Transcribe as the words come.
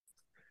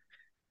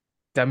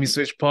Damn,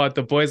 switch part.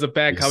 The boys are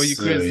back. How are Yes, you,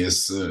 sir. Chris? Yes,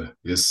 sir.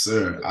 Yes,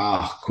 sir.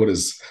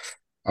 Quarters.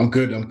 I'm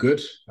good. I'm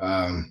good.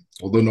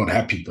 Although not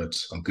happy, but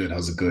I'm good.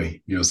 How's it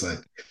going? Your side?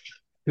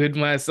 Good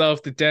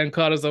myself. The Dan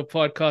Carters are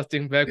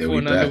podcasting back Yeah, for we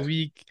another back.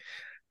 week.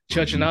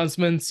 Church hmm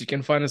announcements. You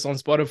can find us on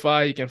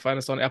Spotify. You can find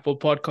us on Apple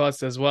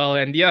Podcasts as well.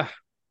 And yeah,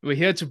 we're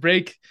here to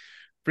break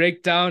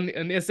down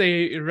an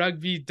SA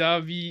rugby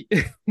derby.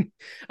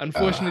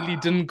 Unfortunately, Uh,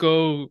 didn't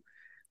go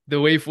the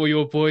way for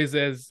your boys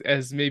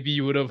as maybe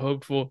you would have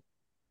hoped for.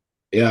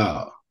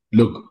 yeah.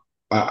 Look,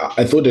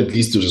 I thought at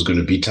least it was going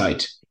to be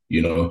tight.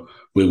 We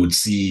would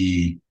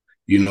see.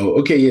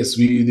 Okay, yes.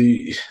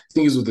 The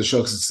thing is with the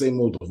Sharks, it's the same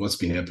old of what's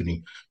been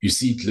happening. You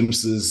see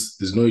glimpses.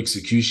 There's no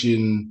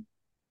execution.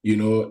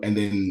 And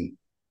then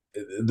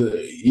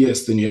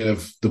then you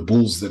have the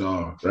Bulls that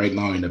are right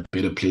now in a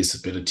better place,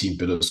 a better team,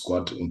 better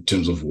squad in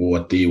terms of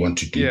what they want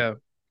to do, Yeah.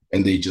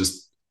 and they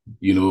just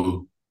you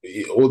know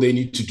all they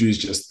need to do is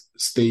just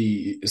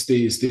stay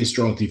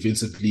strong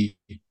defensively,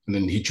 and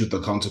then hit you with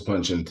the counter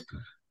punch, and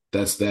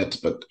that's that.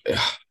 But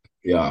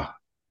yeah,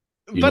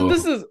 you But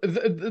this know, is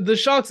the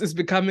Sharks is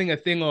becoming a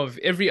thing of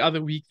every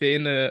other week they're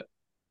in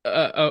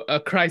a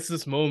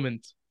crisis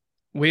moment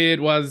where it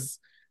was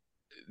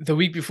the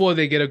week before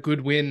they get a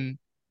good win,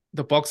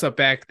 the Boks are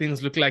back,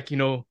 things look like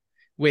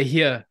we're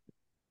here.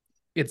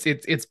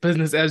 It's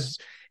business as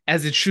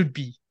it should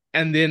be,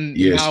 and then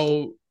yes,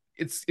 now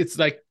it's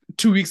like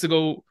 2 weeks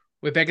ago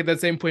we're back at that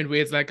same point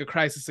where it's like a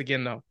crisis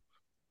again now.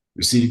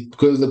 you see,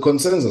 because the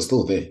concerns are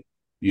still there,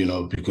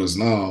 because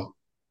now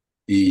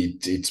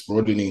it's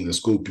broadening the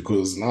scope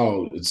because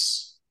now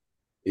it's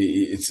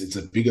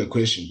a bigger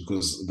question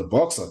because the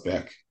Bucks are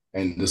back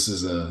and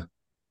it's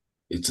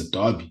a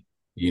derby,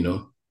 you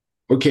know.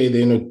 Okay,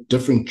 they're in a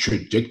different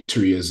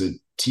trajectory as a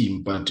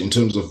team, but in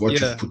terms of what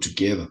you've Yeah, put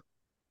together,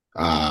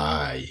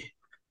 I,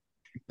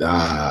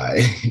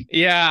 I,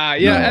 yeah,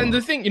 and the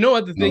no, thing, you know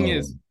what the thing no,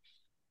 is,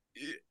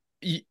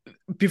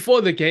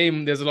 before the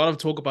game, there's a lot of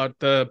talk about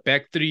the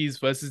back threes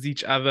versus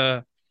each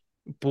other.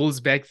 Bulls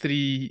back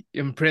three,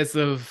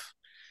 impressive.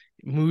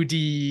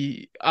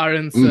 Moody,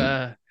 Aron's,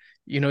 mm,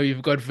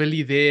 you've got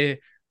Villy there.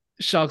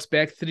 Sharks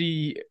back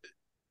three,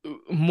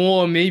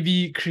 more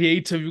maybe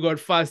creative. You got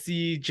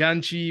Fasi,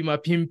 Janchi,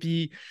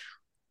 Mapimpi.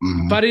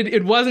 mm, But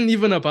it wasn't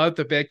even about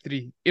the back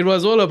three. It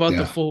was all about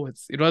the yeah,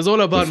 forwards. It was all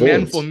the about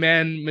man for forwards,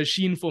 man,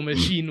 machine for mm,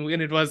 machine,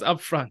 when it was up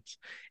front.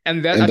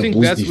 And that I and the think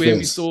Bulls that's where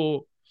we defense,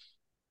 saw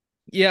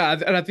yeah,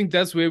 and I think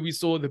that's where we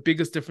saw the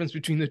biggest difference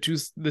between the two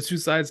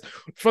sides.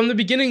 From the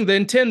beginning,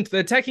 the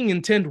attacking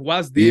intent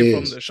was there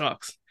from yes, the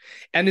Sharks.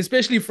 And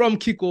especially from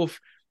kickoff,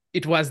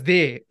 it was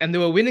there. And they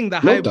were winning the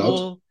no high doubt.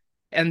 ball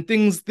and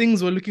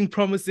things were looking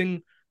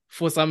promising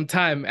for some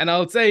time. And I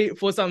would say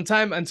for some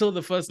time until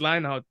the first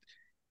line out.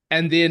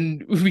 And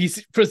then we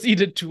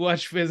proceeded to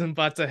watch Fez and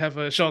Bata have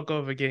a shock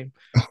of a game.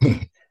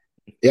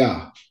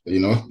 Yeah,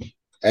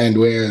 and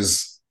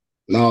whereas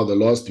now the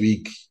last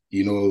week,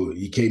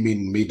 he came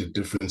in, made a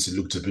difference. It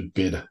looked a bit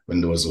better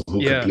when there was a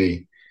hooker Yeah.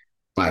 play,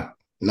 but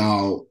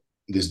now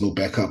there's no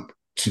backup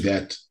to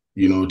that,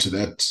 to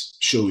that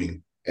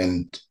showing,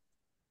 and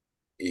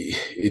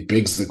it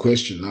begs the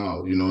question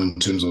now, in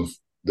terms of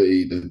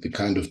the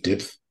kind of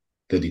depth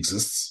that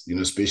exists,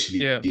 especially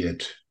Yeah.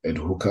 at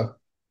hooker,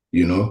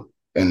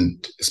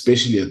 and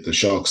especially at the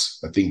Sharks.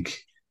 I think,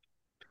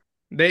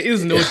 There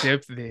is no yeah,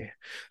 depth there.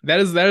 That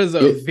is a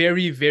yeah,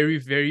 very, very,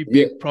 very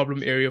yeah. big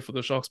problem area for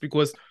the Sharks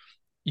because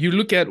you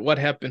look at what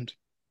happened.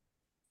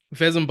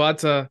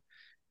 Vezembata,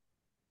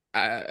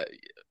 I,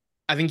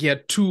 I think he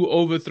had two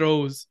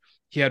overthrows.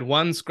 He had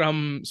one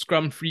scrum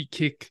free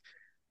kick.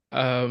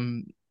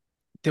 Um,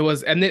 there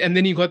was and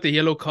then he got the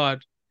yellow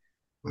card.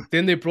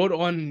 Then they brought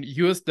on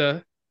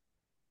Uster.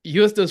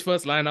 Uster's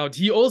first line out.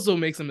 He also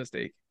makes a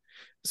mistake.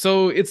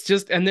 So it's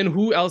just and then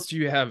who else do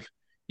you have?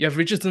 You have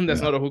Richardson. That's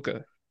Yeah. not a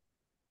hooker.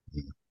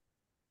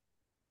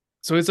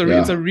 So it's a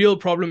Yeah. real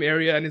problem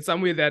area, and it's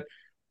somewhere that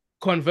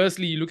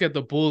conversely you look at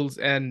the Bulls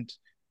and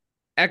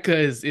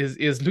Eka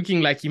is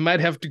looking like he might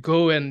have to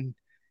go and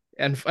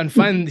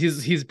find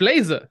his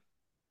blazer.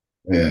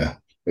 Yeah.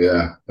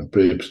 Yeah. I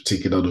pray to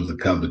take it out of the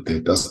cupboard, they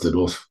dust it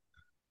off,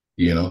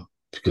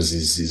 because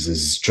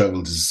he's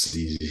traveled,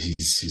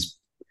 he's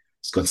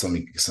got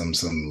some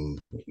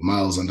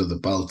miles under the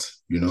belt,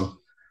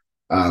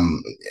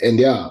 Um, and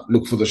yeah,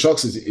 look, for the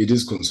Sharks, it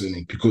is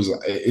concerning because,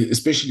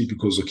 especially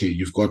because, okay,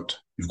 you've got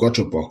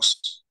your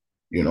box,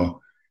 you know,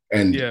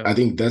 and Yeah. I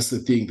think that's the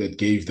thing that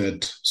gave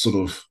that sort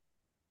of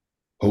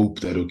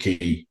hope that,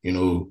 okay,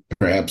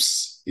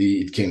 perhaps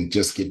it can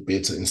just get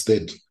better.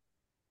 Instead,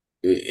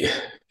 eh,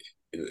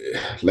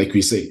 like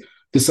we say,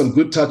 there's some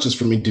good touches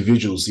from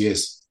individuals,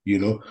 yes,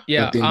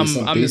 Yeah, but then there's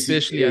some I'm basic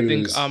especially I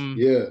think areas,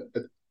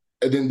 yeah,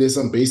 and then there's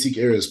some basic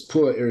areas,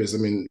 poor areas. I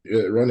mean,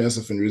 Ron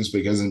Assaf and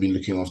Rinsberg hasn't been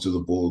looking after the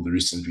ball the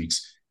recent weeks.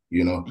 he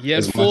had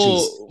As much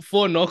as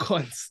four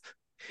knock-ons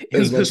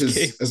in this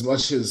game. as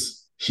much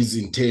as his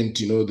intent,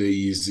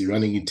 his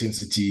running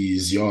intensity,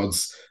 his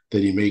yards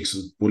that he makes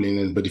with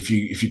bullying, but if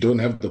you don't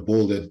have the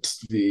ball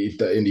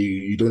and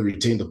you don't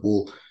retain the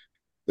ball,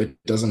 that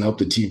doesn't help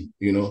the team.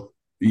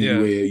 Yeah.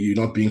 where you're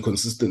not being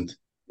consistent.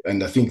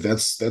 And I think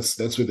that's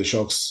where the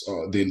Sharks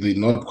are. They're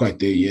not quite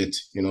there yet,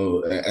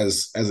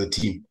 as a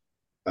team,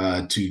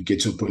 to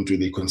get to a point where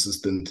they're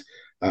consistent.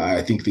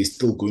 I think they're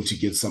still going to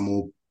get some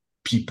more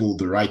people,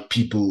 the right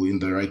people in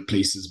the right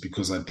places,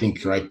 because I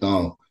think right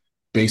now,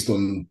 based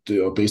on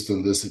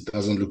this, it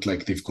doesn't look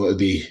like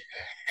they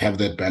have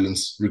that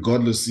balance.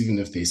 Regardless, even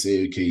if they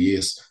say, okay,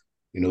 yes,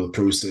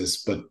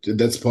 process, but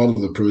that's part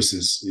of the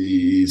process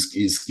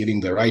is getting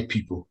the right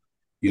people,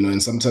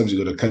 and sometimes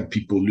you got to cut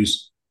people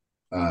loose,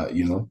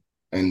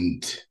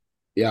 and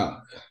yeah,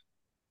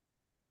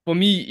 For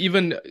me,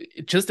 even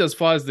just as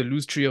far as the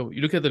loose trio,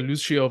 you look at the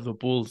loose trio of the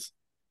Bulls.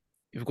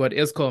 You've got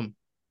Escom,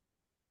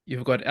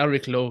 you've got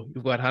Eric Lowe,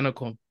 you've got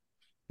Hanacom.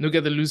 Look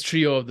at the loose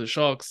trio of the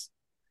Sharks.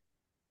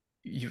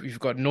 You've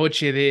got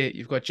Noche there,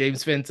 you've got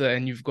James Fenter,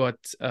 and you've got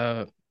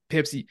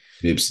Pepsi.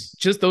 Pepsi.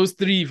 Just those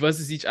three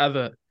versus each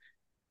other.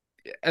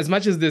 As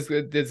much as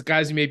there's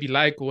guys you maybe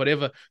like or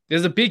whatever,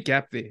 there's a big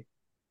gap there.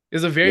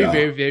 There's a very, Yeah,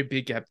 very, very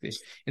big gap there.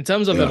 In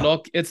terms of the yeah,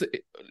 lock, it's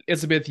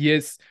a bit,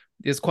 yes,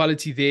 there's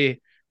quality there.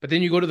 But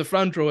then you go to the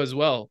front row as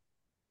well.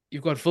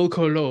 You've got Phil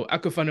Kolo,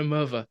 Akufana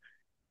Merva,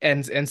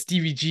 and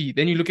Stevie G.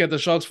 Then you look at the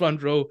Sharks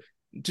front row.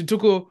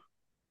 Tutuko,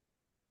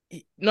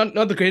 not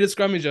the greatest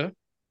scrummager.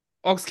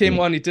 Ox came mm,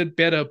 on, he did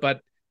better,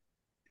 but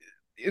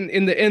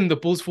in the end, the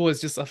Bulls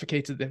forwards just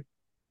suffocated them.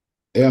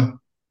 yeah.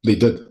 They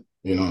did,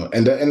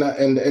 and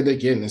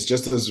again, it's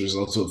just as a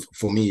result of,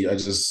 for me,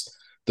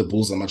 the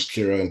Bulls are much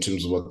clearer in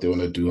terms of what they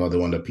want to do, how they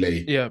want to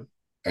play, Yeah,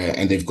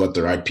 and they've got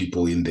the right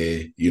people in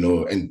there,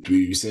 and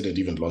we said it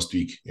even last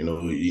week,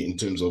 in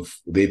terms of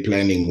their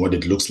planning, what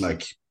it looks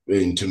like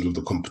in terms of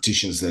the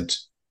competitions that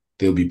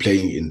they'll be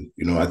playing in.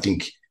 I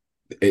think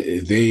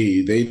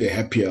they're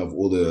happier of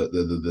all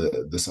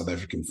the South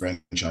African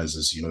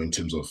franchises, in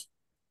terms of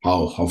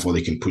how far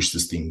they can push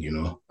this thing,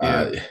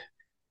 yeah,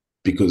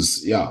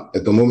 because yeah,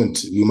 at the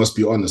moment we must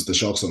be honest, the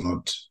Sharks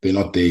they're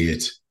not there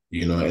yet,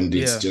 and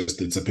yeah,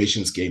 it's a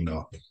patience game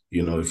now,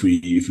 if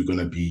we're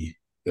gonna be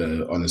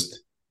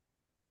honest.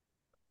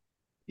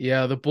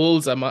 yeah. The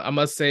Bulls, I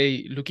must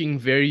say, looking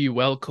very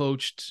well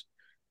coached,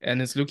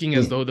 and it's looking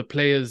as Mm, though the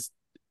players,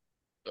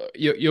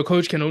 your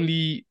coach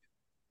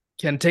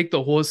can take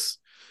the horse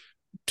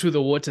to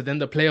the water, then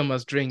the player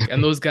must drink.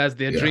 And those guys,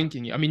 they're yeah,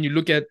 drinking. I mean, you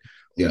look at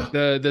yeah,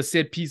 the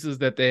set pieces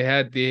that they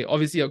had. They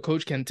obviously a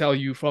coach can tell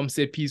you from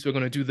set piece we're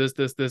gonna do this,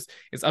 this, this.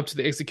 It's up to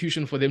the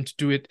execution for them to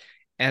do it,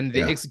 and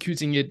they're yeah,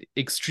 executing it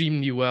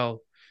extremely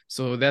well.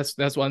 So that's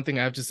one thing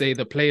I have to say.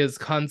 The players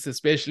can't,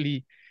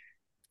 especially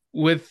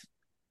with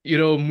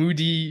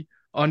Moody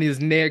on his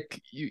neck.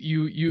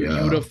 You would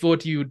yeah. have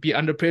thought he would be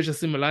under pressure.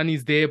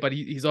 Similani's there, but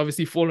he's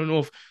obviously fallen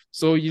off.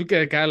 So you look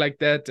at a guy like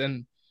that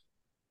and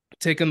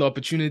taking the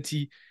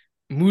opportunity.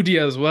 Moody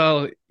as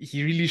well.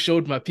 He really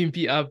showed my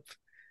pimpy up.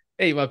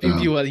 Hey, my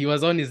pimpy Yeah. he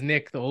was on his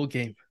neck the whole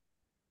game.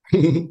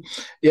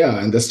 Yeah,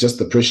 and that's just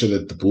the pressure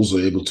that the Bulls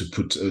were able to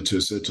put to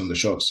assert on the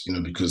Sharks,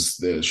 because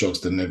the Sharks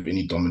didn't have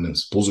any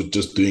dominance. Bulls were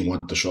just doing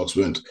what the Sharks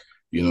weren't,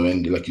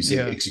 and like you said,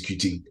 Yeah,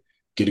 executing,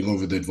 getting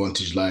over the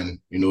advantage line,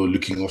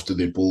 looking after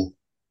their ball.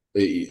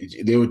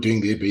 They were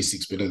doing their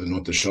basics better than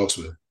what the Sharks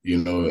were,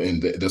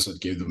 and that's what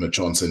gave them a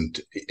chance. And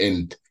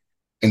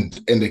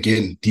and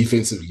again,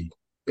 defensively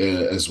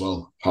as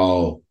well,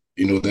 how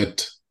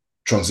that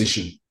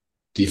transition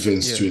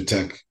defense yeah, to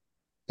attack,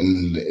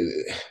 and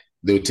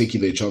they were taking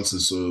their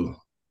chances. So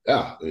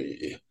yeah,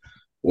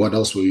 what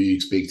else were you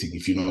expecting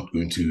if you're not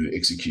going to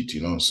execute?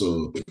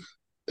 So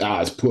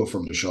it's poor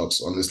from the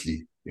Sharks,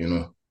 honestly.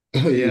 It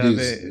yeah. is.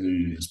 They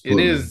It's it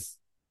poor, man. is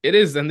it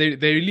is, and they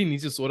really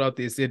need to sort out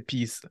their set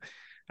piece.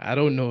 I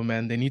don't know,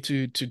 man. They need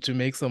to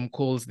make some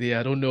calls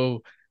there.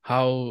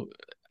 How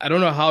I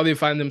don't know how they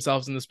find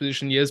themselves in this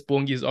position. Yes,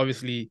 Bongi is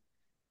obviously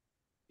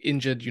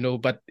injured,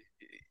 but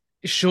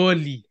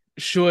surely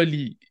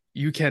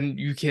you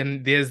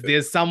can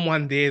there's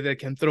someone there that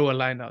can throw a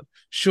line out.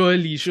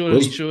 Surely, surely,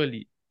 Goes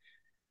surely.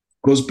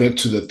 goes back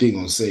to the thing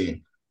on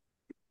saying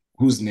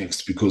who's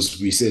next, because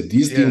we said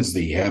these Yeah, things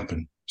they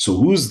happen. So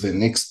who's the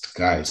next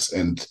guys?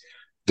 And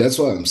that's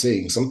why I'm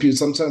saying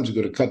sometimes you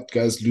got to cut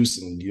guys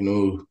loose, and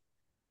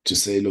to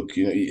say, look,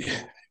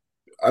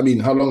 I mean,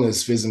 how long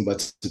has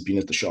Fezenbat been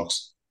at the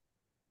Sharks?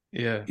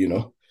 yeah, You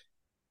know,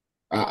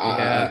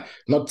 yeah,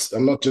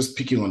 I'm not just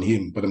picking on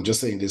him, but I'm just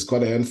saying there's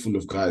quite a handful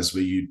of guys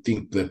where you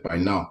think that by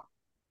now,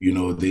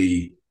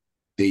 they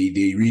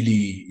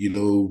really,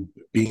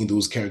 being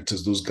those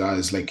characters, those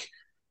guys like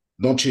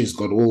Noche he's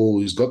got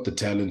the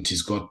talent,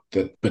 he's got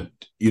that, but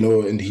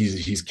and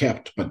he's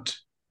capped, but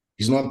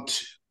he's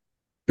not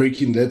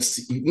breaking that.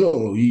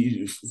 No,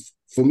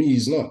 for me,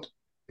 he's not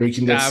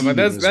breaking that yeah. But ceiling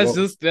as well.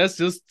 that's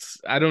just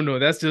I don't know.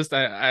 That's just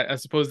I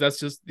suppose that's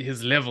just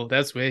his level.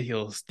 That's where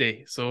he'll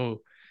stay.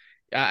 So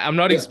I'm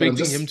not Yeah, but I'm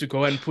expecting him just, to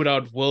go and put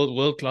out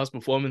world class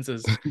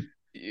performances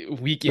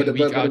week in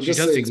week but out. I'm You just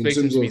just saying in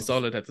expect him terms to be of,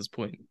 solid at this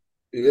point.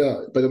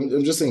 yeah, but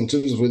I'm just saying in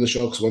terms of where the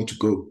Sharks want to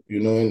go,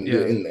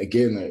 Yeah, and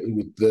again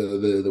with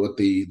the what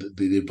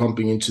they're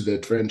pumping into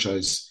that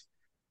franchise,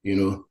 you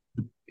know,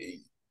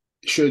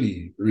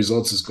 surely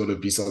results is got to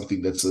be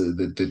something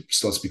that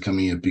starts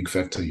becoming a big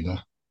factor, you know.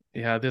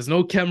 Yeah, there's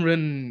no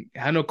Cameron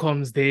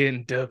Hanekoms there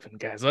in Durban,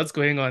 guys. What's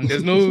going on?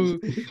 There's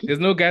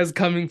no guys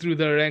coming through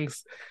the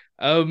ranks.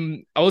 I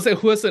would say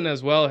Hussein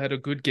as well had a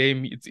good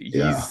game. He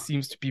Yeah.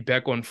 seems to be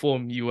back on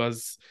form.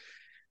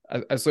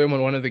 I saw him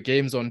on one of the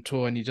games on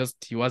tour, and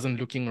he wasn't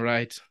looking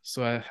right.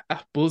 So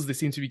Bulls, they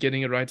seem to be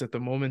getting it right at the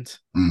moment.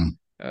 Mm,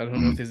 I don't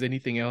know if mm. there's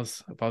anything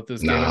else about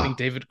this game. I Nah. think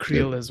David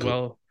Creel They're, as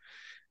well.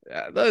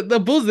 The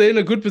Bulls, they're in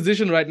a good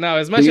position right now.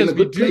 As much they're in as a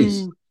good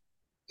place.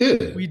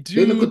 Yeah, we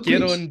they're in a do good get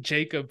place. on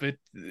Jacob, but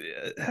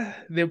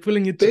they're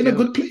pulling it They're in a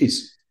together. good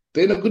place.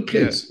 They're in a good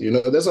Yeah, place. You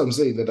know, that's what I'm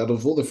saying. That out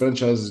of all the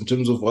franchises, in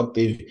terms of what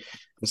they've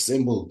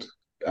assembled,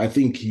 I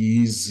think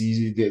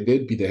they'd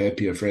be the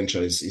happier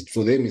franchise.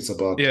 For them, it's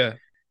about yeah,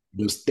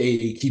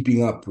 stay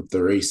keeping up with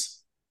the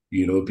race.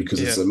 You know,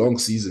 because it's yeah, a long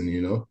season.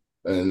 You know,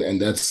 and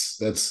that's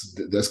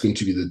going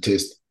to be the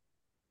test.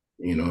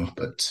 You know,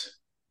 but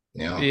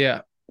yeah,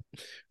 yeah.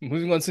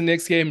 Moving on to the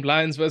next game,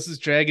 Lions versus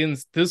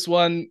Dragons. This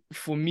one,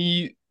 for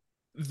me,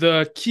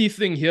 the key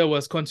thing here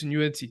was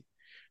continuity.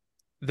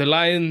 The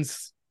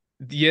Lions,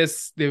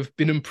 yes, they've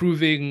been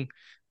improving.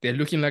 They're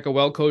looking like a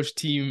well-coached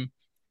team.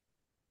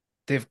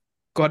 They've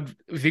got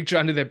victory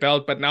under their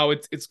belt, but now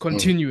it's mm,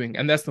 continuing.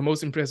 And that's the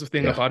most impressive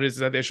thing yeah, about it, is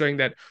that they're showing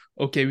that,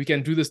 okay, we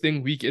can do this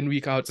thing week in,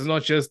 week out. It's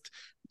not just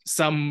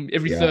some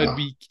every third yeah,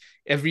 week,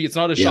 it's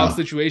not a shark yeah.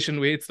 situation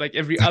where it's like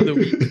every other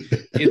week.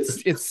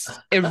 It's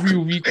every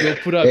week we'll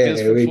put our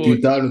best Hey, foot wait, you're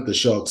forward. down with the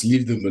Sharks.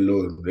 Leave them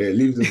alone. Yeah,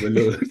 leave them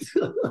alone.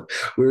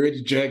 We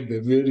already dragged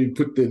them. We already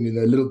put them in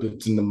a little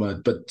bit in the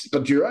mud.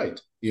 But you're right.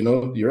 You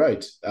know, you're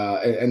right.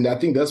 And I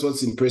think that's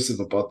what's impressive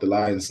about the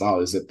Lions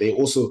now is that they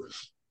also,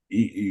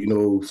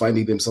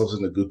 finding themselves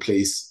in a good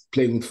place,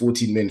 playing with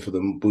 14 men for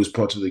the most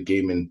part of the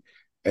game,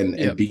 Yeah,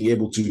 and being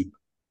able to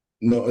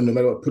no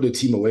matter what, put a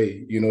team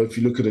away. You know, if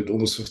you look at it,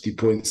 almost 50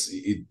 points,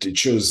 it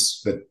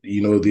shows that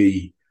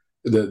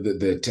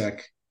the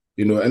attack,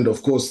 and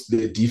of course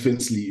the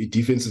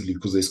defensively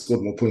because they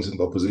scored more points than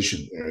the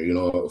opposition.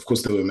 Of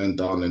course they were man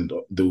down and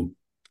they were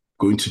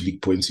going to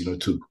league points,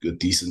 to a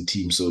decent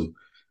team. So,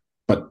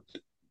 but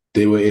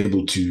they were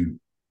able to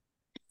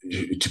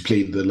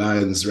play the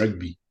Lions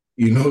rugby,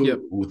 yeah.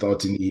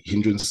 without any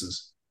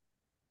hindrances.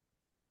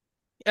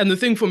 And the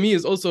thing for me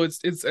is also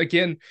it's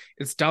again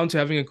it's down to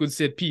having a good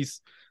set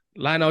piece.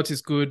 Line out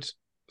is good,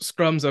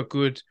 scrums are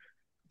good.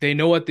 They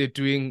know what they're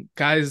doing.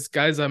 Guys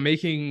are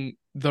making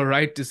the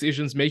right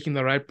decisions, making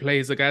the right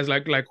plays. The guys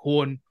like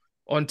Horn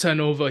on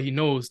turnover, he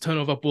knows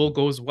turnover ball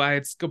goes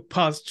wide, skip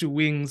pass to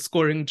wings,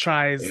 scoring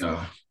tries,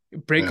 Yeah, yeah,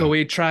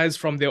 breakaway tries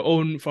from their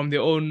own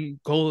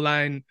goal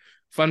line.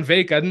 Van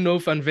Veek, I didn't know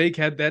Van Veek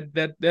had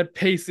that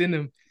pace in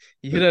him.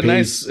 He hit the a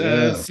nice pace.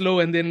 Yeah, slow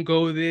and then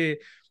go there.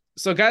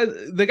 So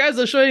the guys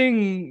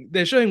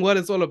they're showing what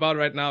it's all about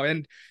right now.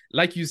 And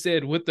like you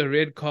said, with the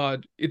red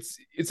card, it's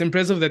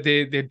impressive that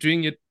they're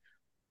doing it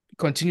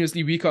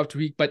continuously week after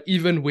week. But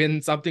even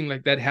when something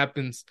like that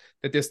happens,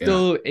 that they're yeah,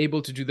 still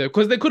able to do that,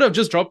 because they could have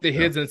just dropped their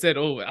yeah, heads and said,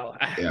 "Oh well,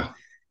 yeah,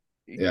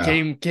 yeah,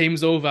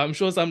 game's over." I'm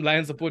sure some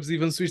Lions supporters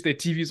even switched their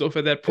TVs off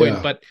at that point,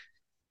 yeah. but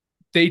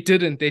they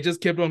didn't. They just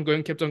kept on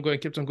going, kept on going,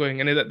 kept on going,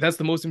 and that's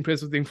the most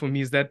impressive thing for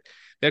me, is that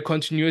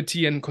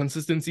continuity and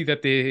consistency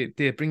that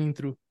they're bringing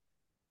through.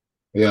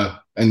 Yeah,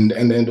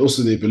 and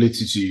also the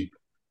ability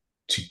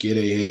to get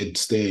ahead,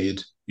 stay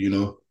ahead.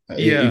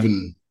 Yeah,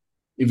 Even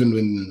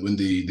when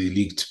they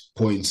leaked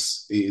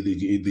points, they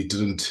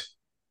didn't.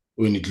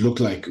 When it looked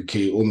like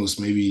okay, almost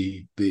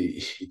maybe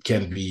it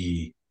can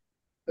be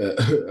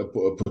a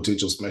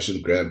potential smash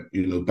and grab,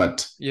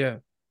 but yeah,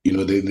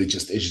 they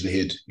just edged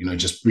ahead.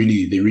 Just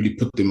they really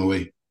put them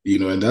away.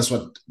 And that's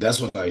what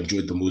I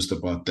enjoyed the most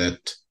about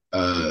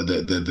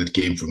that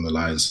game from the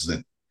Lions is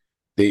that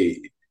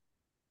they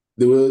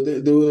they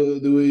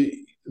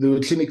were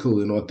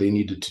clinical in what they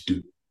needed to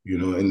do.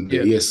 And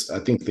yeah, yes, I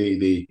think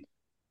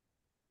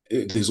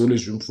there's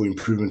always room for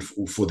improvement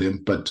for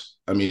them. But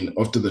I mean,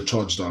 after the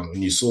charge down,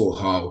 when you saw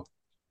how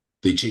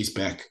they chased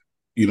back,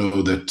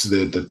 that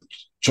the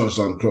charge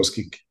down cross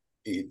kick,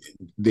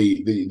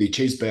 they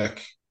chased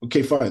back.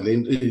 Okay, fine.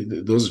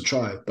 There was a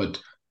try, but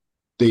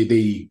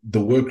the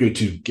work rate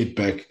to get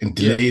back and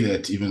yeah. delay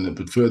that even a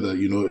bit further,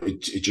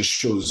 it just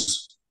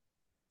shows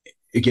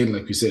again,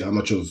 like we say, how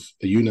much of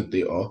a unit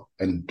they are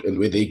and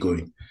where they're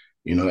going,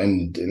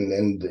 and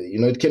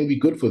it can be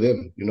good for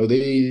them.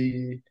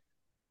 They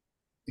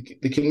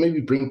can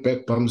maybe bring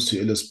back bums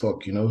to Ellis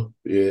Park.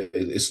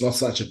 It's not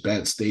such a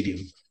bad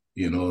stadium.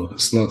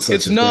 It's not such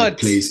It's a bad not.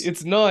 place.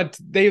 It's not.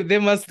 They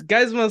must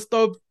guys must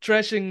stop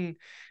trashing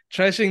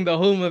the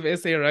home of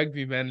SA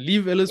rugby, man.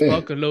 Leave Ellis Yeah,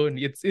 Park alone.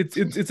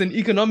 It's an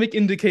economic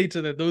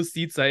indicator that those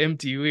seats are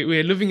empty.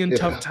 We're living in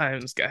tough yeah,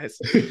 times, guys.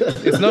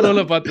 It's not all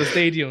about the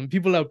stadium.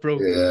 People are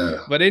broke.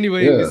 yeah, But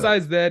anyway, yeah.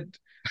 besides that,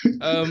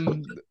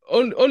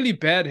 only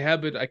bad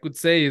habit I could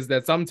say is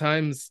that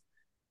sometimes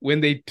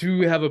when they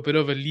do have a bit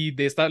of a lead,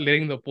 they start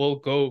letting the ball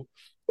go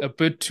a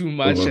bit too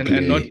much and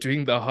not Overplay,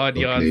 doing the hard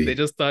yards. They overplay.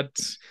 just start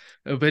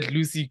a bit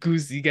loosey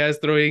goosey, guys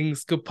throwing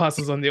skip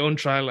passes on their own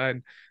try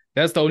line.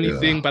 That's the only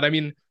thing. Yeah, But I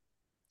mean,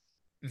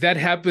 that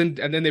happened,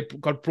 and then they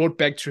got brought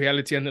back to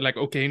reality, and they're like,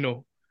 okay,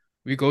 no,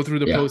 we go through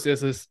the yeah,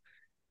 processes,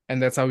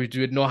 and that's how we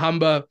do it. No,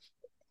 Hamba,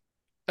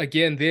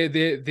 again,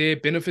 they're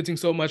benefiting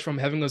so much from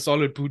having a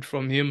solid boot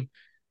from him.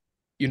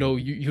 You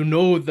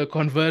know the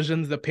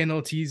conversions, the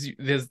penalties.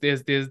 There's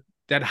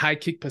that high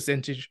kick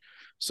percentage,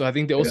 so I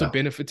think they're also yeah.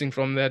 benefiting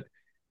from that.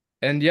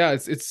 And yeah,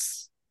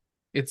 it's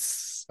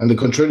And they're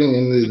controlling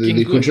and looking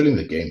they're good. controlling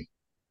the game.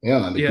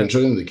 Yeah, and they're Yeah,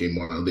 controlling the game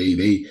well.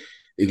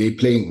 They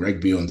playing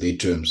rugby on their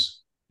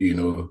terms,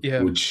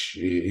 yeah, which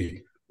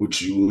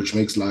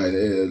makes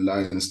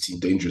Lions team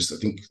dangerous. I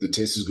think the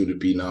test is going to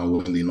be now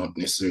when they're not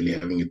necessarily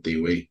having it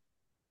their way.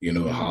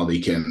 mm. How they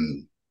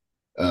can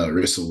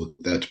wrestle with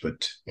that.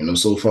 But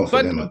so far for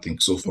But them, I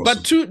think so far so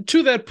but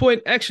to that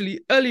point,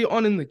 actually, early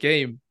on in the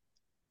game,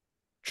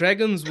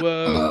 Dragons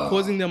were uh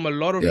causing them a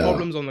lot of yeah,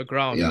 problems on the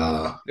ground.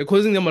 yeah, They're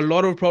causing them a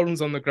lot of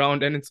problems on the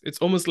ground, and it's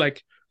almost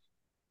like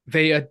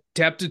they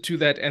adapted to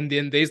that, and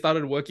then they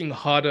started working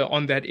harder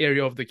on that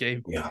area of the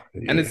game. yeah.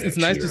 And You're it's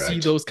nice actually to see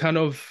right.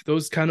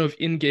 those kind of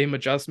in-game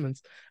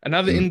adjustments.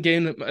 Another Mm,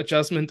 in-game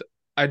adjustment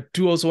I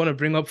do also want to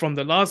bring up from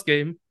the last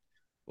game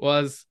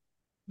was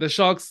the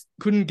Sharks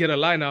couldn't get a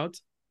line out,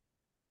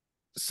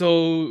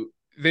 so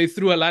they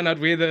threw a line out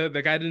where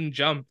the guy didn't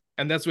jump,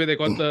 and that's where they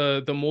got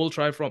mm, the maul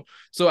try from.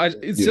 So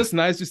it's yeah, just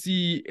nice to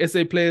see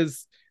SA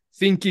players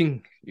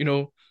thinking,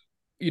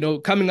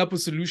 coming up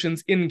with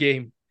solutions in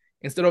game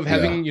instead of yeah,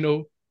 having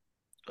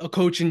a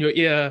coach in your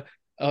ear,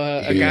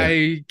 a yeah.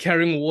 guy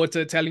carrying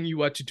water telling you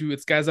what to do.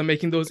 It's guys are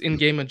making those Mm,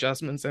 in-game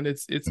adjustments, and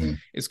it's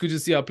mm, it's good to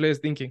see our players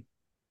thinking.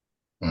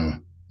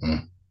 mm,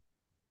 mm.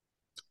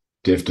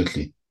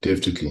 Definitely,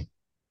 definitely.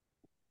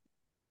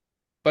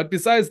 But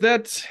besides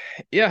that,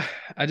 yeah,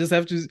 I just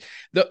have to.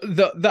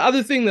 The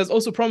other thing that's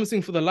also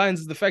promising for the Lions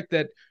is the fact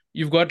that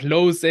you've got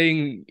Lowe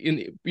saying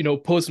in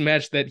post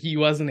match that he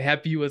wasn't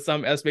happy with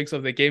some aspects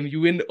of the game.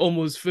 You win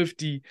almost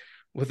 50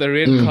 with a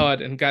red Mm,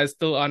 card, and guys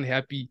still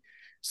unhappy.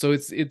 So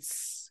it's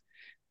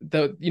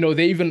they're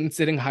even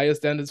setting higher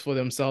standards for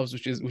themselves,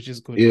 which is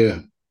good. yeah,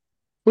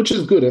 which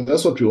is good, and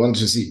that's what we want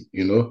to see.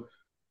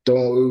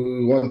 Don't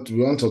we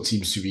want our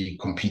teams to be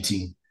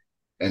competing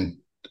and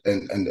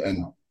and and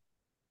and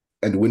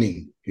and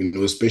winning.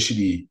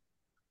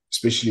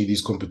 Especially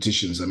these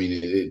competitions. I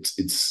mean,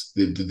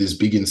 there's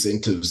big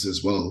incentives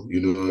as well.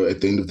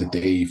 At the end of the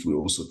day, if we're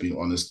also being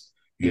honest,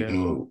 you Yeah,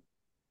 know,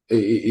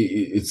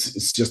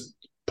 it's just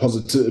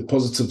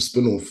positive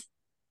spin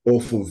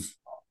off of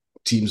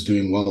teams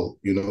doing well.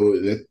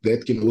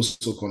 That can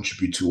also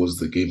contribute towards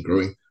the game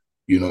growing.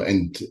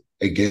 And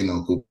again,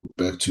 I'll go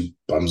back to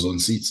bums on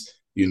seats.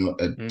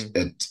 At mm.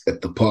 at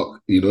at the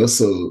park.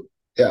 So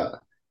yeah,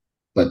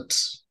 but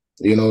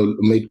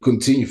may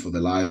continue for the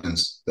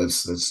Lions.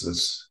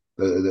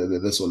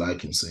 That's all I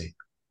can say.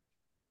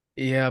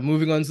 Yeah.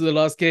 Moving on to the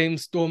last game,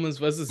 Stormers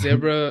versus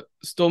Zebra.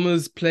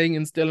 Stormers playing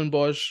in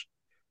Stellenbosch.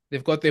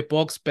 They've got their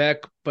box back,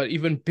 but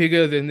even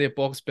bigger than their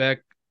box back,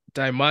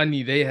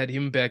 Daimani, they had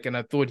him back, and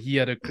I thought he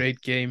had a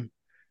great game.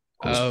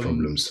 Cause Um,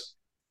 problems.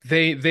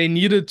 they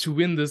needed to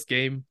win this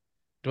game.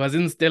 It was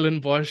in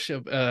Stellenbosch,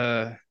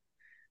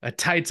 a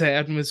tighter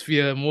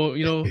atmosphere, more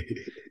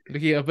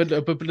looking a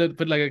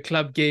bit like a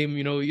club game.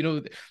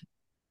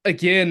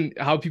 Again,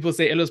 how people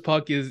say Ellis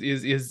Park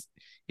is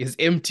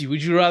empty.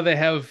 Would you rather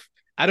have?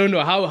 I don't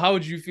know. How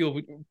would you feel?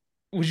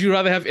 Would you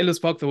rather have Ellis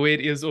Park the way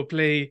it is, or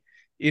play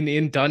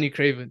in Donny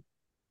Craven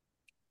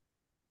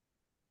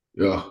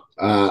Yeah.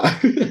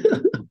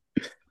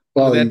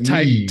 with Well, that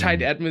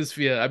tight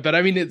atmosphere? But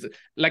I mean, it's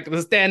like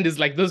the stand is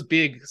like this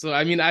big. So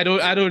I mean, I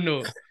don't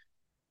know.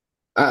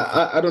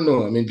 I don't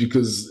know. I mean,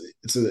 because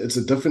it's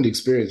a different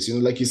experience.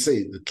 Like you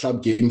say, the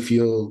club game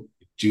feel.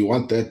 Do you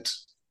want that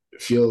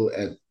feel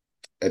at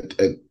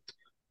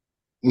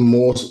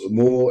more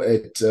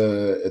at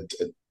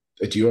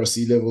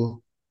URC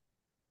level?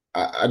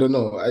 I don't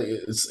know.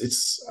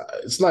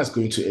 It's nice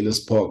going to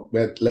Ellis Park,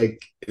 but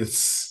like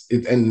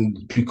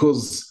and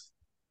because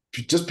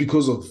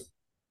of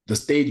the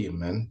stadium,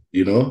 man,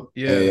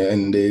 Yeah,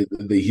 and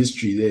the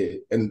history there,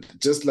 and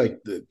just like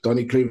the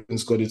Donny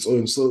Craven's got its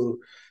own. So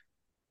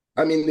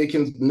I mean, they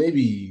can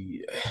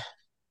maybe.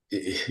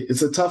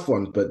 It's a tough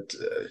one, but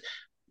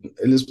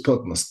Ellis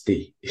Park must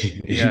stay.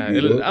 yeah.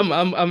 you know,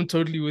 I'm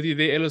totally with you.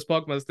 The Ellis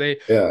Park must stay.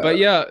 But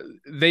yeah, yeah,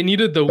 they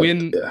needed the but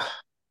win. yeah.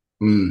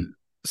 Mm,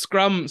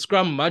 Scrum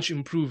much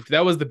improved.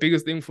 That was the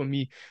biggest thing for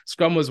me.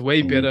 Scrum was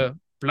way mm. better.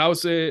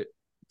 Blause,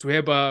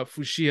 Tueba,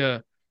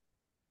 Fushia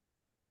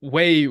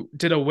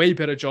did a way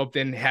better job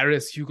than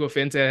Harris, Hugo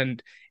Fenta,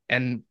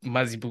 and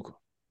Mazibuko.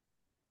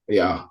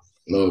 Yeah,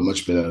 no,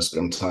 much better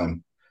scrum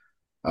time.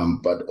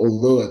 But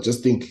although I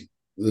just think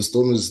the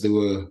Stormers they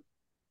were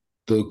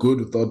good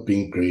without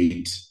being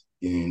great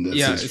in that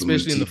Yeah, sense from a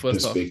especially in the team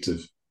first half.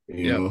 perspective,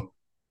 you Yeah.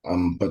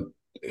 know. But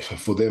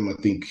for them, I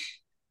think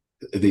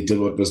they did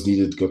what was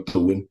needed, got the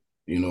win.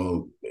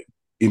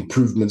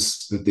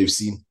 Improvements that they've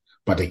seen.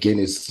 But again,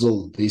 they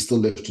still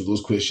left to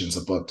those questions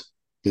about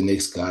the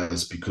next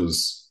guys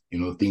because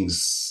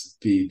things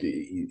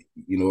they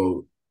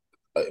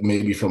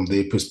maybe from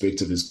their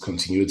perspective is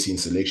continuity in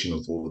selection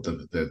of all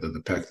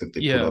the pack that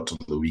they put Yeah, out on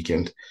the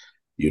weekend.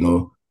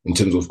 In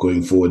terms of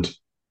going forward,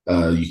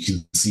 you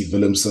can see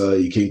Willems,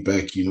 he came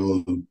back,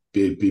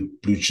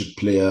 big blue chip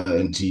player,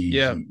 and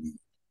yeah,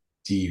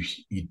 he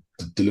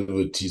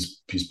delivered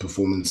his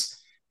performance.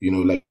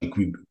 Like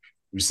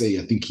we say,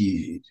 I think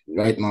he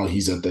right now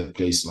he's at that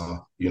place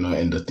now.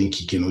 And I think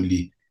he can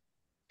only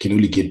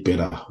get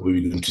better. Where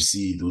we're going to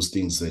see those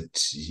things that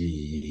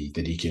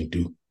he can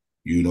do.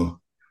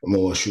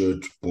 More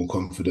assured, more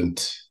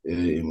confident,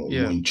 more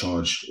yeah. in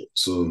charge.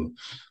 So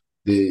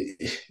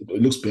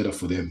it looks better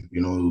for them.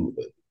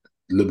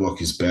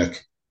 Libok is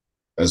back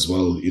as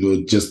well.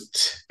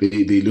 Just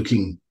they're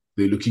looking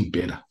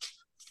better.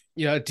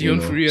 Yeah, You Dion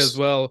know, Free as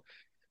well.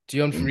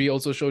 Dion mm, Free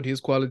also showed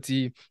his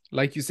quality.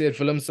 Like you said,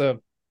 Willems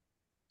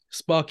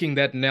sparking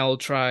that Nell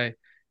try.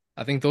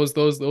 I think those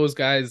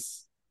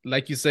guys,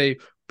 like you say,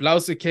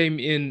 Blauser came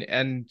in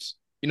and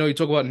you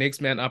talk about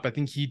next man up. I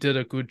think he did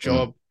a good mm,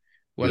 job,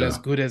 well as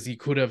yeah, good as he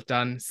could have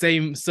done.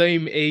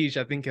 Same age,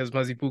 I think, as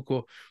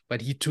Mazibuko,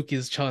 but he took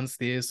his chance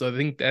there. So I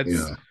think that's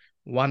yeah.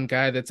 one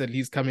guy that's at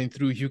least coming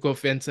through. Hugo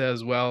Fenter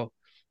as well.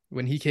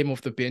 When he came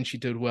off the bench, he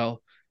did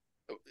well.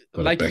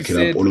 Got to Like you back it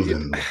up, said, all of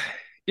them though.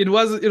 it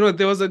was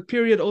there was a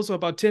period also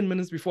about 10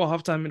 minutes before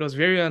halftime. It was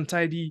very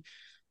untidy.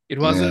 it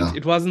wasn't Yeah,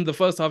 it wasn't the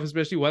first half,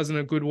 especially wasn't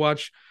a good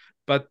watch.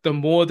 But the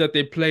more that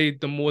they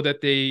played, the more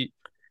that they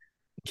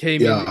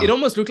came in. It yeah,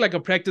 almost looked like a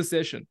practice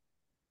session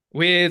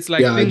where it's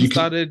like yeah. things You could,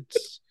 started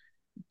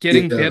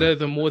getting yeah, better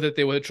the more that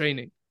they were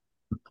training.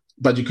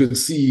 but you could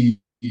see.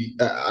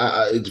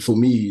 For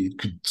me, you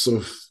could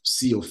sort of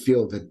see or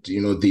feel that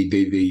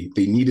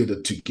they needed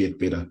it to get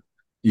better.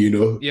 You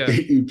know, Yeah.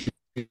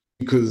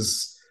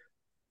 because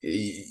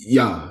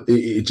yeah,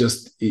 it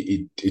just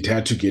it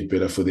had to get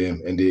better for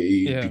them, and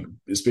Yeah.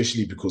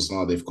 especially because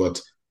now they've got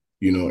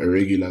a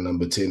regular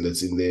number 10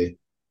 that's in there,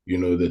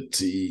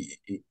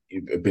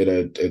 that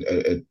better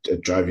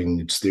at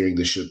driving, steering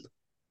the ship.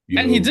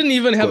 And he didn't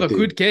even You've have a got the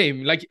good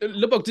game. Like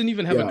Lubbock didn't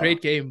even have a yeah,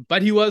 great game,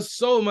 but he was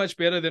so much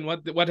better than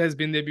what has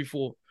been there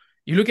before.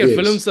 You look at yes,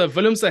 Willemse.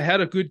 Willemse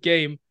had a good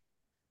game.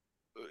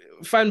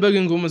 Feinberg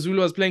and Gomazulu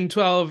was playing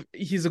 12.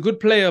 He's a good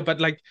player, but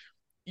like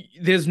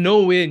there's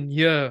nowhere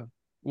near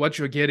what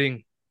you're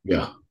getting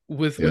yeah,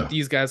 with yeah,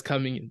 these guys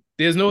coming in.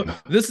 There's no yeah,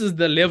 this is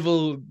the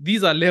level,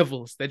 these are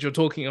levels that you're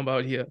talking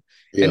about here.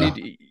 And yeah,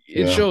 it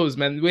yeah. shows,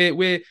 man, where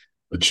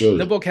It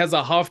showed. Lebok has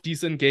a half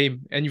decent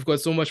game and you've got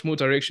so much more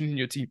direction in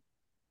your team.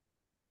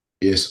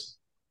 Yes,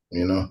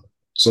 you know.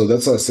 So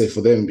that's what I say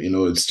for them.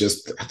 It's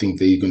just I think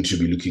they're going to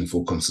be looking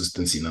for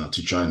consistency now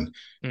to try and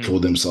Mm, pull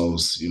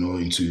themselves,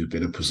 into a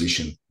better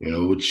position.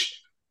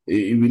 Which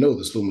we know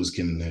the Stormers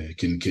can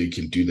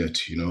do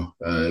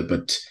that.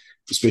 But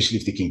especially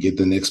if they can get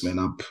the next man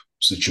up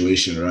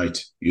situation right,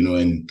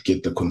 and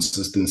get the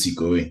consistency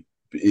going.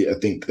 I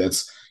think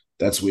that's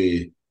where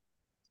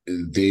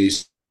they're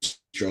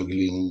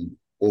struggling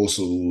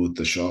also with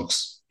the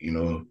Sharks.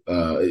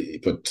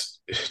 But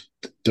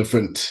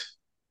different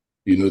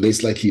they're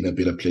slightly in a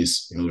better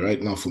place.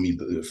 Right now for me,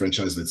 the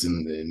franchise that's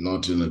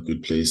not in a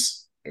good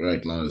place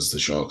right now is the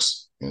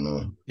Sharks.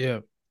 yeah.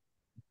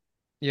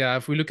 Yeah,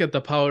 if we look at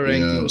the power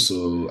rankings,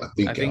 So I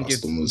I think think it's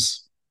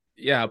Stormers.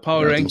 yeah,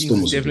 power Yeah, I think rankings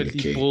is Stormers will be definitely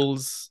okay.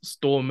 Bulls,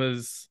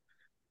 Stormers,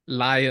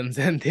 Lions,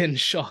 and then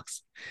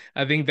Sharks.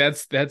 I think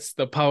that's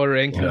the power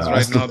Yeah, rankings I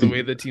right still now, the think.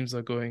 way the teams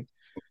are going.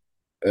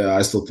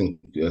 I still think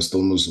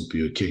Stormers will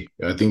be okay.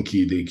 I think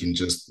they can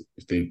just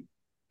if they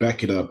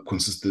back it up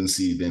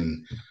consistency,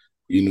 then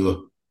you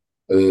know.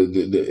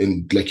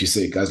 And like you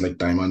say, guys like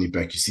Daimani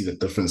back, you see the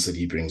difference that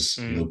he brings.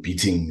 Mm,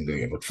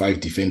 Beating about 5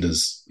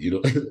 defenders.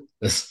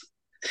 that's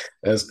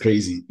That's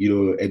crazy,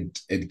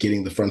 and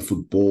getting the front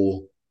foot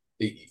ball.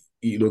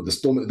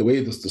 The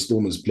way the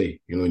Stormers play,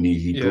 and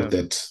he brought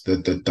yeah.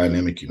 that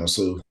dynamic,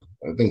 So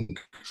I think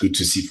good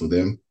to see for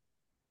them,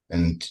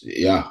 and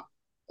yeah,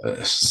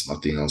 there's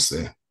nothing else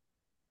there.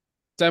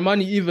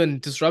 Taimani even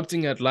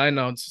disrupting at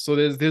lineouts. So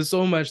there's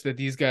so much that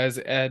these guys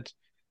add.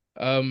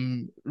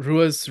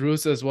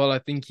 Ruiz as well. I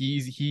think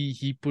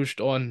he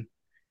pushed on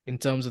in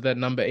terms of that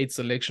number 8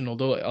 selection.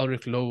 Although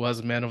Elric Lowe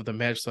was man of the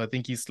match, so I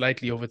think he's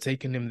slightly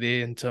overtaken him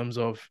there in terms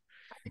of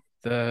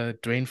the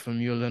Dwayne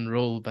Vermeulen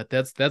role. But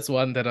that's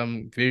one that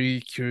I'm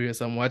very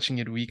curious. I'm watching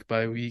it week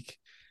by week,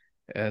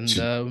 and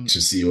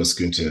To see what's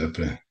going to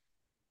happen.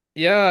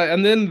 yeah.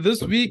 And then this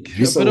But week a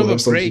Visa bit will of a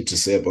have something to break.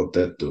 say about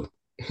that, though.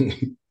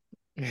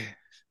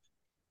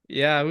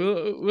 Yeah,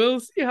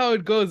 we'll see how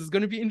it goes. It's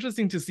going to be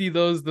interesting to see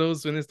those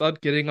when they start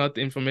getting out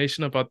the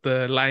information about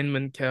the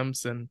lineman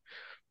camps and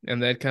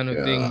that kind of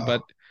thing. Yeah,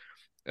 But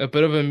a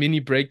bit of a mini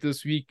break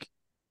this week.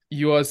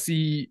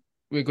 URC,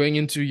 we're going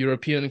into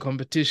European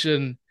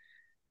competition.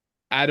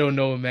 I don't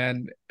know,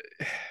 man.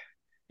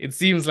 It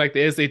seems like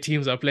the SA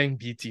teams are playing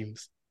B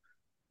teams.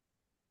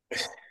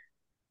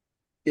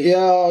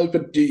 yeah,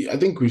 but I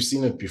think we've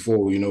seen it before,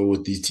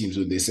 with these teams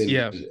where they said,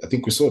 Yeah, I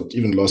think we saw it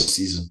even last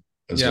season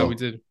as yeah, we well.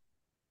 did.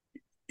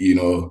 You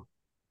know,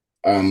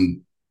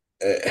 um,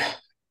 uh,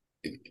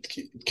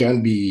 it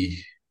can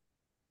be.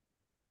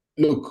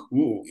 look,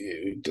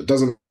 it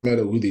doesn't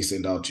matter who they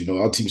send out.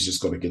 Our team's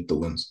just got to get the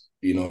wins.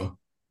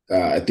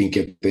 I think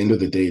at the end of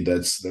the day,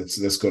 that's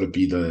got to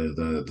be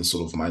the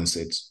sort of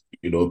mindset.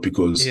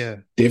 Because Yeah,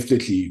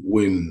 definitely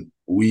when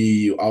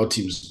our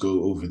teams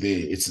go over there,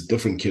 it's a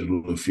different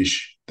kettle of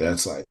fish that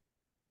side.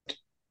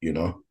 You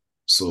know,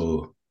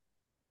 so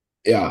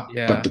yeah.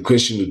 But yeah, the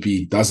question would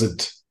be, does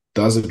it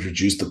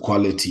reduce the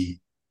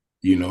quality?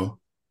 You know,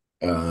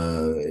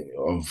 uh,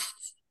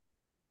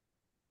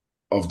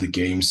 of the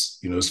games.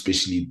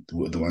 Especially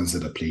the ones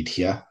that are played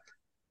here.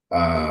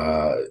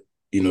 uh,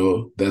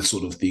 that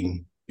sort of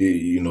thing.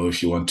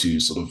 If you want to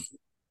sort of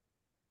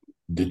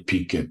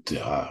nitpick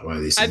at why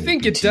they're I sending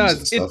think B it teams does.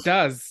 and It stuff,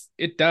 does.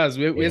 It does.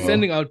 We're you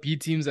sending know. out B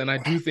teams, and I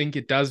do think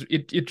it does.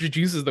 It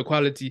reduces the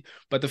quality.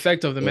 But the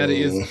fact of the matter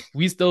is, Mm,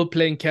 we still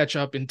playing catch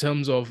up in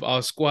terms of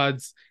our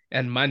squads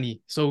and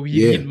money. So we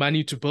yeah, need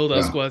money to build our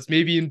yeah, squads.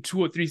 Maybe in 2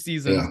 or 3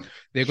 seasons, yeah,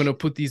 they're gonna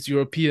put these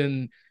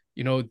European,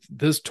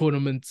 this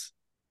tournament.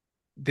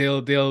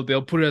 They'll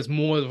put it as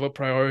more of a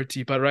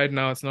priority. But right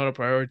now, it's not a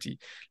priority.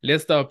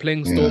 Leicester are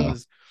playing yeah.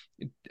 Stormers.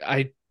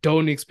 I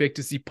don't expect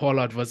to see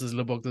Pollard versus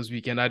Lubbock this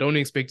weekend. I don't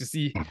expect to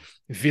see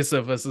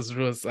Visa versus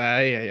Rus.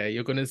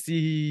 You're gonna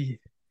see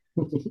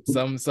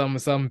some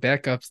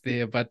backups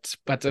there, but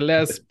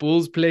alas,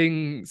 Bulls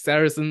playing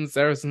Saracens.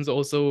 Saracens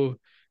also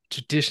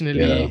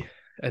Yeah, traditionally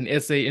an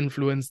SA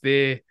influence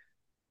there.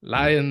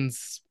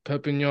 Lions,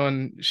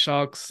 Perpignan,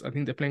 Sharks. I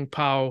think they're playing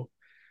Pau.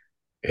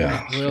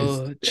 yeah.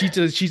 Well,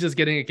 Cheetah's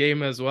getting a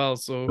game as well,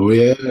 so Oh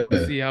yeah, we'll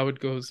see how it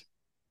goes.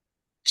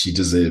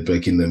 Cheetahs are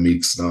back in the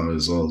mix now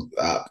as well.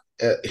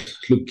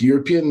 Look,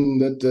 European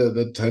that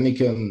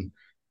Heineken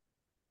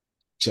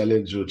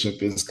Challenge or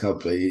Champions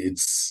Cup,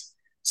 it's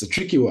a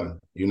tricky one.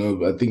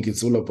 I think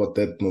it's all about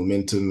that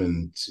momentum,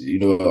 and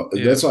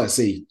Yeah, that's why I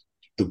say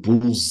the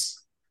Bulls.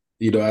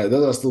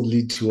 That still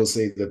lead to us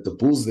say that the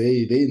Bulls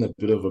they in a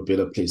bit of a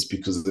better place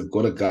because they've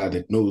got a guy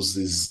that knows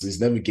he's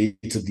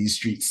navigated these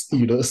streets.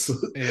 So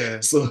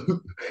yeah, so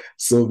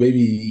so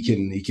maybe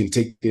he can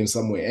take them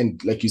somewhere.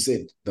 And like you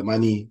said, the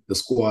money, the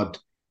squad,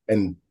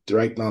 and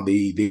right now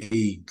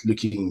they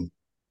looking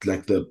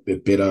like the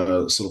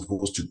better sort of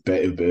horse to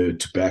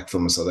back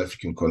from a South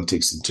African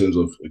context in terms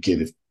of okay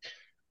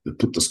they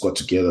put the squad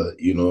together,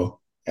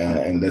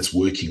 and that's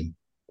working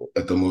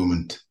at the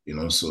moment,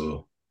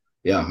 so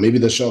yeah, maybe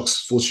the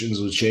Sharks fortunes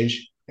will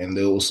change and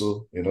they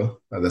also,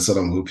 that's what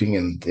I'm hoping.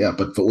 And yeah,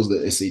 but for all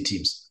the SA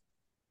teams,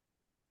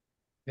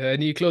 yeah.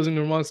 Any closing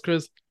remarks,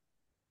 Chris?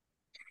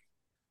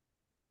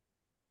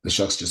 the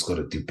Sharks just got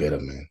to do better,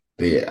 man.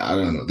 I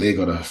don't know, they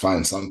got to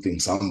find something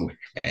somewhere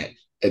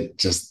and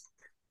just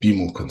be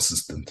more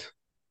consistent.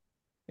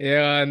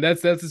 Yeah, and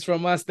that's it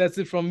from us. That's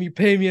it from me,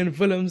 Payme and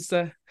Willems.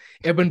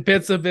 Eben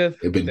Betzabeth.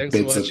 They've been Thanks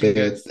for better watching, bad.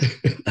 guys.